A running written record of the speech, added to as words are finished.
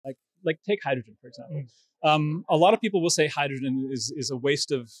like take hydrogen, for example. A lot of people will say hydrogen is a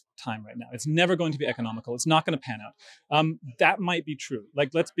waste of time right now. It's never going to be economical. It's not going to pan out. That might be true. Like,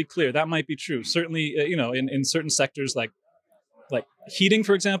 let's be clear, that might be true. Certainly, in certain sectors like heating,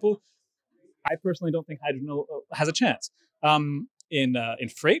 for example, I personally don't think hydrogen has a chance. In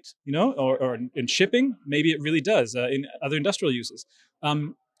freight, or in shipping, maybe it really does. In other industrial uses.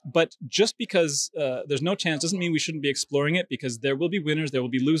 But just because there's no chance doesn't mean we shouldn't be exploring it, because there will be winners, there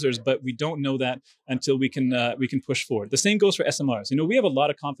will be losers, but we don't know that until we can push forward. The same goes for SMRs. We have a lot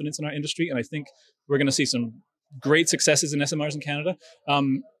of confidence in our industry, and I think we're going to see some great successes in SMRs in Canada.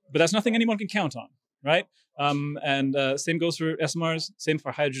 But that's nothing anyone can count on, right? And same goes for SMRs, same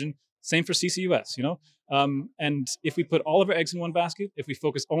for hydrogen, same for CCUS. And if we put all of our eggs in one basket, if we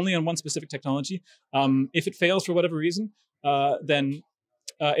focus only on one specific technology, if it fails for whatever reason, then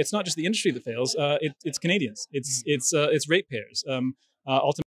it's not just the industry that fails. It's Canadians. It's ratepayers. Ultimately.